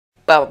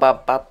Ba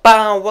ba ba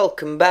ba!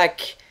 Welcome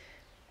back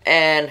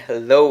and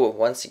hello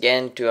once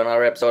again to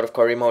another episode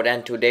of Mode,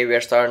 and today we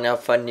are starting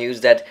off fun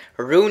news that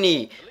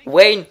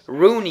Wayne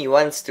Rooney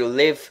wants to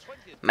leave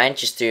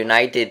Manchester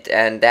United,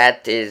 and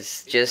that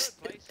is just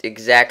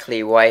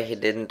exactly why he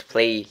didn't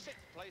play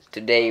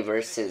today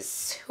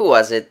versus who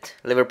was it?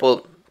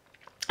 Liverpool.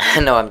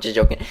 No, I'm just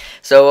joking.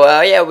 So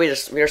yeah,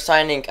 we're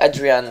signing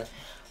Adrian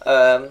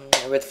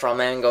with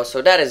Flamengo,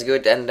 so that is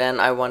good. And then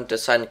I want to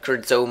sign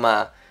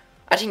Kurzoma.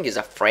 I think he's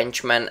a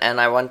Frenchman, and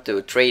I want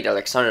to trade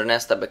Alexander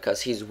Nesta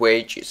because his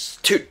wage is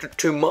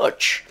too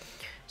much.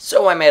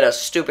 So I made a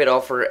stupid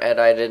offer, and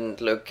I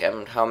didn't look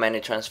at how many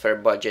transfer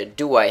budget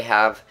do I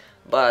have,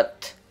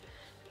 but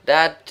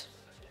that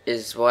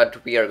is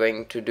what we are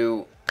going to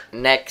do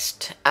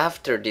next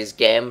after this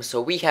game.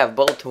 So we have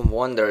Bolton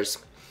Wanderers,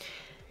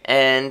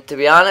 and to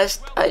be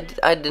honest,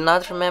 I did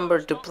not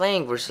remember to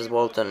playing versus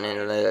Bolton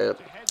in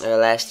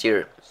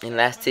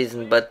last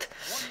season, but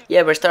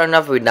yeah, we're starting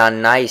off with a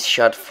nice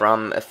shot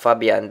from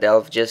Fabian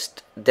Delph,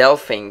 just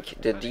delphing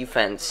the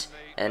defense,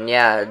 and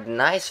yeah,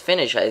 nice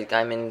finish.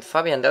 I mean,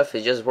 Fabian Delph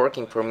is just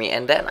working for me,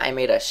 and then I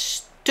made a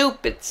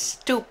stupid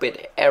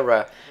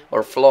error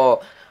or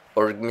flaw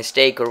or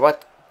mistake or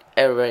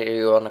whatever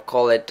you wanna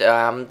call it.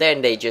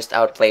 Then they just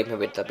outplayed me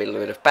with a little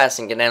bit of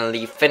passing, and then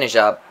leave finish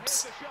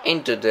ups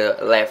into the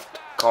left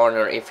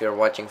corner. If you're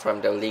watching from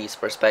the league's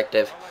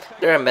perspective,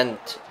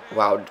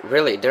 wow,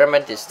 really,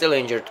 Dermot is still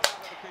injured,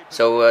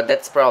 so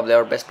that's probably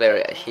our best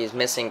player. He's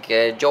missing.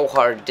 Joe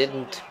Hart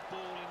didn't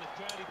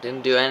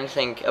do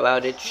anything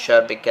about it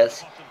shot,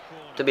 because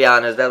to be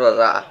honest, that was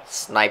a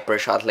sniper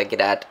shot like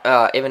that.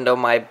 Even though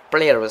my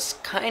player was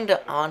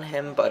kinda on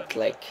him, but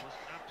like,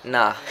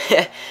 nah.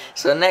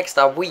 So next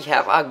up we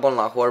have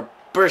Agbonla, who are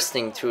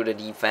bursting through the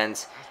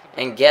defense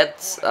and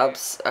gets up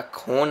a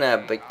corner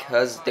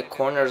because the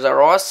corners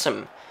are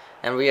awesome.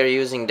 And we are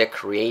using the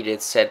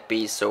created set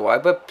piece, so I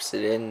whip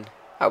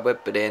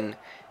it in,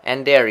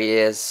 and there he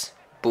is.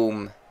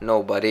 Boom,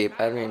 nobody.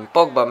 I mean,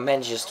 Pogba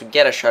manages to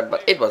get a shot,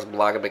 but it was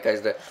blocked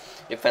because the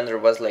defender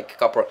was like a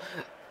couple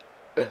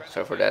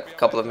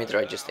of meters.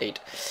 I just ate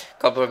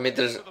couple of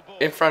meters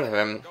in front of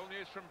him.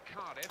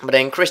 But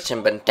then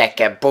Christian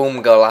Benteke,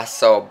 boom,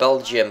 golazo,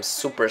 Belgium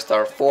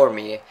superstar for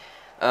me.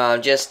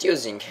 Just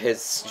using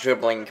his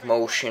dribbling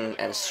motion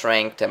and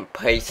strength and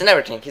pace and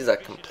everything. He's a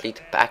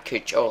complete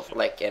package of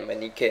like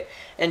Emenike,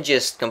 and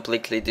just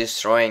completely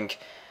destroying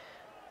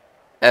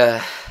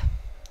the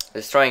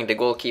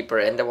goalkeeper,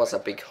 and there was a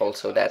big hole,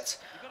 so that's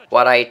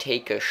what I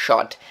take a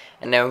shot.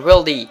 And then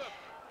Wildy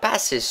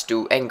passes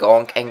to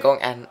Ngong,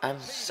 and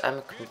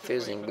I'm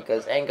confusing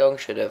because Ngong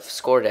should have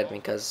scored it,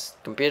 because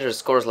computer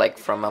scores like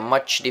from a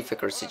much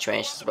difficult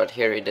situations, but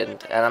here he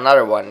didn't. And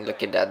another one,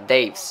 look at that,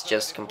 Daves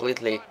just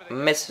completely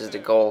misses the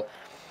goal.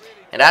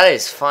 And that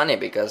is funny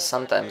because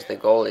sometimes the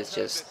goal is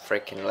just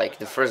freaking, like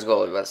the first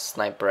goal was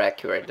sniper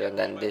accurate, and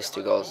then these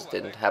two goals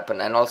didn't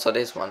happen, and also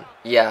this one,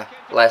 yeah,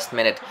 last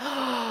minute.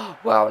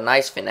 Wow,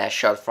 nice finesse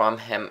shot from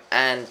him,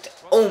 and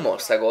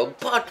almost a goal,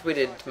 but we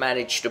didn't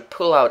manage to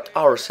pull out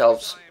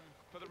ourselves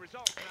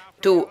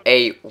to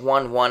a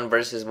 1-1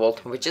 versus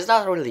Bolton, which is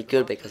not really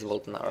good because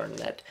Bolton aren't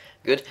that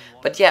good.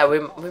 But yeah,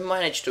 we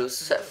managed to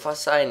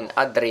sign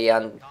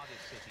Adrian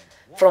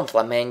from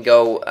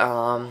Flamengo.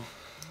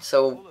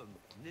 So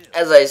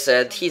as I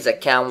said, he's a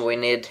cam. We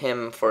need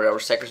him for our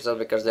second result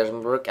because there's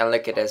work. And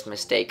look at his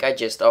mistake. I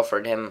just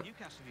offered him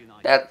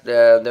that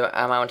the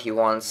amount he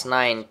wants,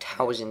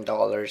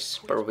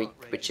 $9,000 per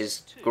week, which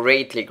is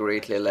greatly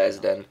less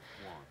than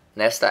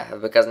Nesta,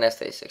 because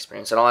Nesta is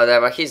experienced and all of that,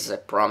 but he's a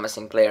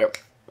promising player.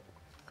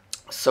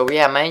 So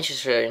yeah,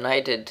 Manchester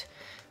United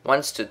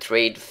wants to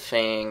trade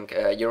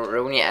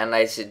Rooney, and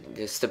I said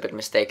this stupid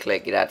mistake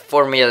like that,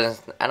 4 million,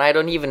 and I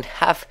don't even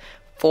have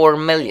 4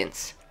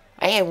 millions.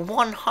 I have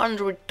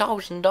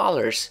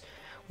 $100,000.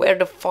 Where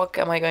the fuck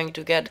am I going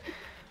to get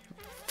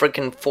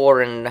freaking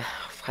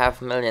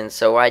 4.5 million?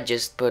 So I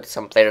just put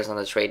some players on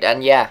the trade,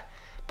 and yeah,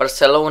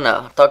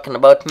 Barcelona, talking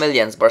about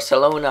millions,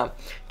 Barcelona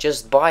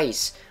just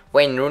buys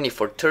Wayne Rooney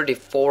for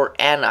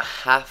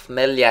 34.5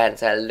 million,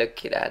 and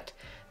look at that.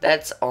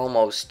 That's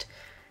almost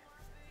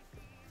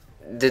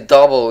the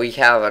double we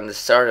have on the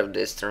start of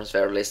this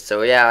transfer list.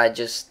 So yeah, I'm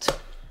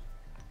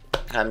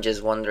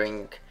just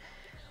wondering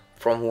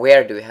from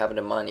where do we have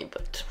the money,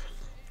 but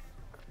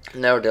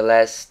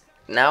nevertheless,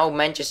 now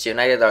Manchester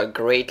United are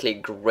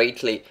greatly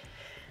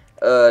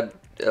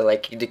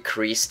like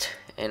decreased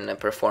in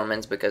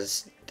performance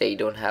because they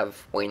don't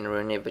have Wayne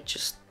Rooney, which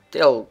is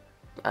still,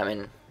 I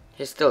mean,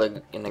 he's still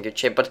in a good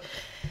shape. But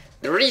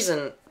the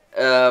reason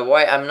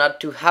why I'm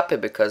not too happy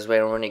because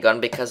Wayne Rooney gone,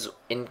 because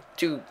in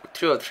two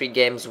or three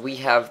games we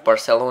have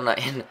Barcelona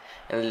in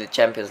the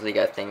Champions League.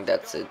 I think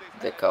that's it,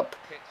 the cup.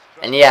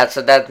 And yeah,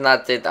 so that's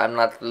not it. I'm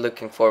not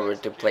looking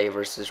forward to play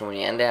versus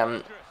Rooney.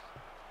 And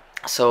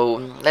so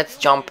let's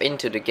jump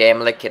into the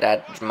game. Look at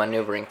that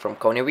maneuvering from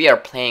Coney. We are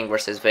playing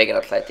versus Vegan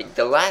Athletic,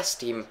 the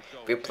last team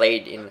we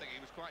played in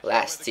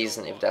last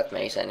season, if that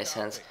makes any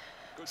sense.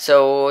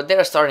 So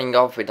they're starting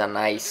off with a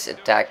nice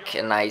attack,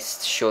 a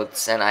nice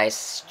shoots, and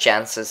nice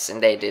chances,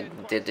 and they did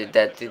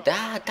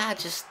that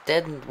just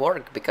didn't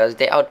work because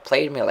they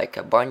outplayed me like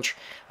a bunch,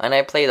 and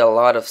I played a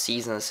lot of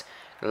seasons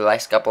the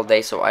last couple of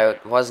days, so I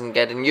wasn't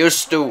getting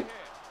used to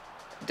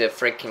the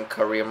freaking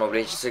career mode,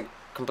 which is a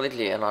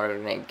completely another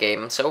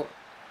game. So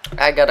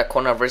I got a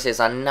corner versus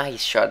a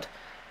nice shot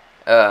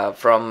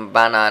from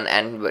Banan,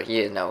 and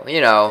he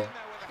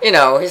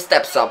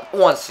steps up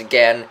once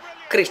again.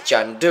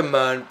 Christian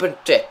Deman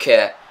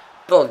Benteke,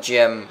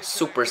 Belgium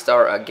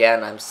superstar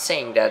again. I'm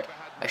saying that.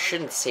 I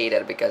shouldn't say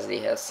that because they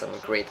have some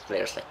great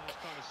players like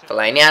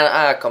Fellaini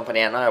and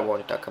company, and I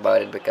won't talk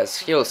about it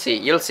because you'll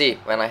see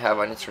when I have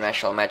an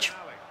international match.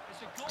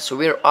 So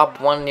we're up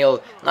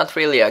 1-0, not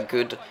really a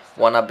good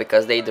 1-up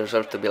because they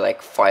deserve to be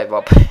like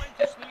 5-up.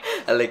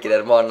 I look at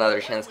that, one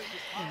other chance.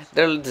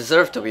 They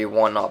deserve to be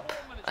 1-up.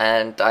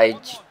 And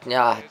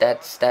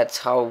that's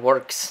how it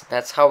works.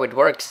 That's how it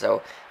works.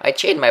 So I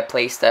changed my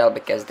playstyle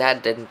because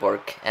that didn't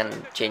work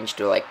and changed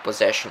to like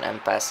possession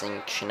and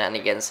passing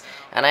shenanigans.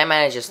 And I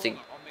managed to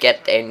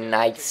get a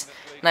nice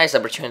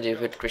opportunity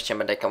with Christian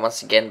Benteke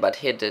once again, but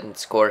he didn't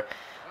score.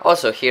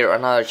 Also here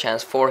another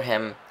chance for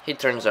him. He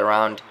turns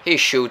around, he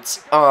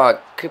shoots. Oh,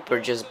 Cooper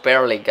just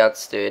barely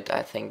gets to it.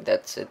 I think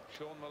that's it.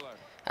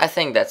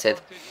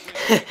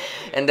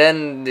 And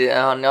then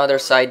on the other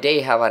side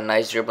they have a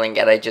nice dribbling,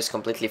 and I just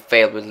completely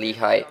failed with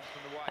Lehigh.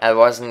 I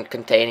wasn't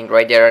containing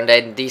right there, and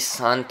then Di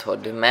Santo,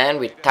 the man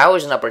with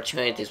 1,000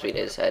 opportunities with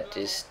his at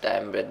this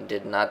time, but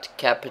did not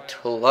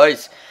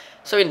capitalize.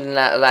 So in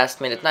the last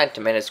minute,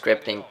 90 minutes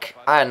scripting,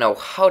 I don't know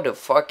how the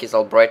fuck is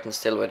Albrighton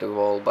still with the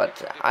ball,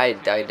 but I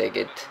dig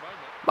it.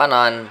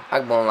 Banan,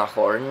 Agbon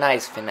Lahore,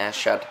 nice finesse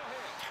shot.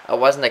 I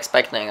wasn't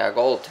expecting a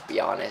goal, to be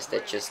honest.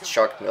 It just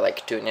shocked me,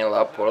 like 2-0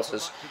 up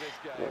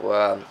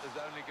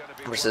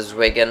versus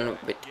Wigan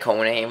with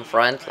Coney in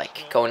front.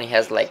 Like Coney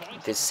has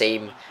like the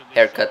same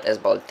haircut as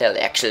Balotelli.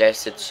 Actually, I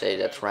should say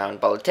that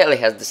round. Balotelli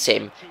has the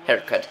same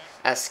haircut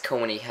as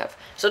Coney have.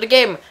 So the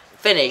game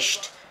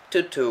finished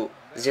 2-2.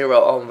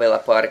 0 on Villa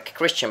Park.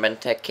 Christian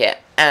Benteke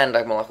and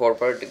Agbon Lahore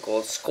were the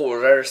goal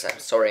scorers. I'm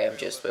sorry, I'm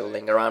just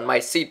wiggling around my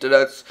seat.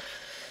 That's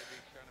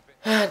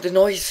the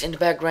noise in the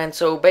background.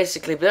 So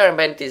basically Blair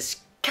Bent is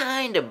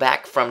kind of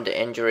back from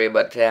the injury,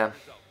 but yeah,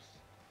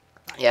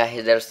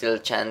 there's still a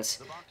chance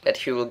that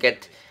he will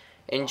get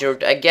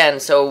injured again.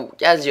 So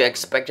as you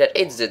expected,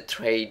 it's the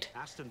trade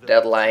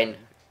deadline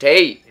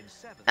day,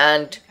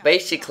 and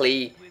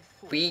basically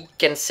we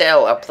can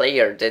sell a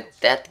player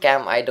that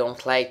Cam I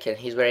don't like, and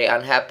he's very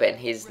unhappy and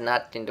he's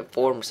not in the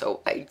form,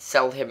 so I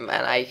sell him,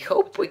 and I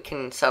hope we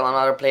can sell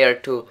another player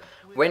to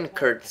win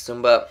Kurt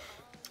Zumba,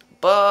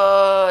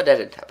 but that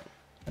didn't happen.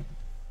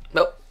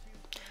 No,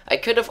 I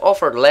could have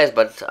offered less,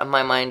 but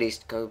my mind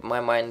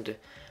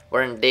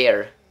weren't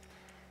there.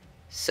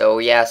 So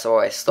yeah, so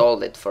I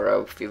stalled it for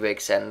a few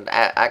weeks, and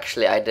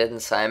actually I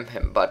didn't sign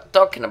him. But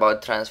talking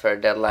about transfer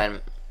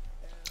deadline,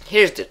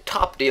 here's the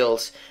top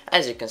deals.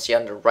 As you can see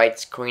on the right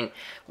screen,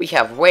 we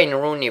have Wayne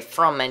Rooney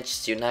from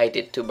Manchester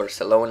United to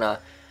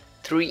Barcelona,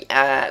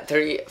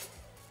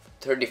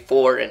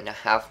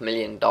 $34.5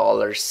 million.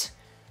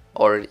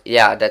 Or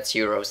yeah, that's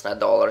euros, not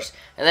dollars.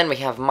 And then we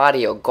have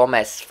Mario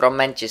Gomez from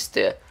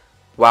Manchester.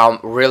 Wow,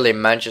 really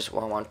Manchester.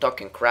 Wow, I'm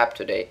talking crap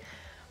today.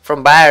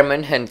 From Bayern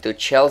München to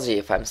Chelsea,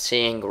 if I'm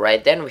seeing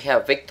right. Then we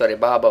have Victor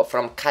Ibaba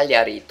from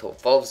Cagliari to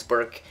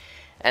Wolfsburg.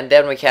 And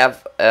then we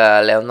have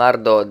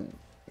Leonardo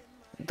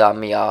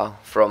Damia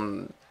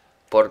from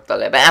Porto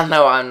Alegre.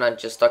 No, I'm not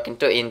just talking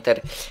to Inter.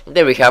 And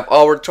then we have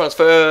our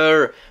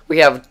transfer. We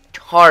have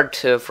Hart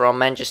from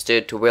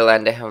Manchester to Villa,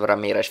 and they have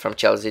Ramirez from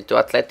Chelsea to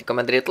Atletico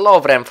Madrid,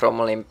 Lovren from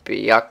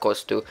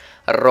Olympiacos to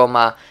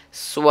Roma,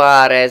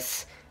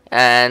 Suarez,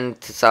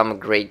 and some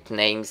great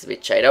names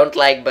which I don't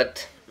like,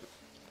 but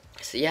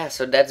so yeah,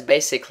 so that's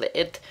basically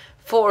it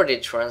for the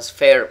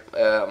transfer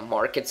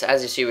markets.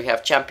 As you see, we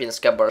have Champions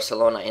Cup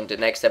Barcelona in the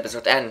next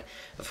episode, and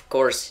of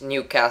course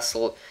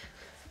Newcastle.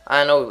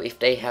 I don't know if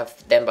they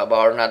have Dembaba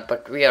or not,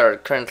 but we are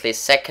currently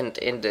second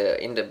in the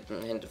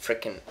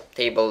freaking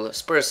table.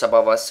 Spurs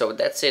above us. So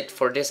that's it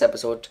for this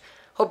episode.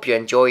 Hope you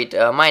enjoyed.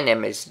 My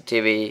name is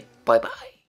TV. Bye bye.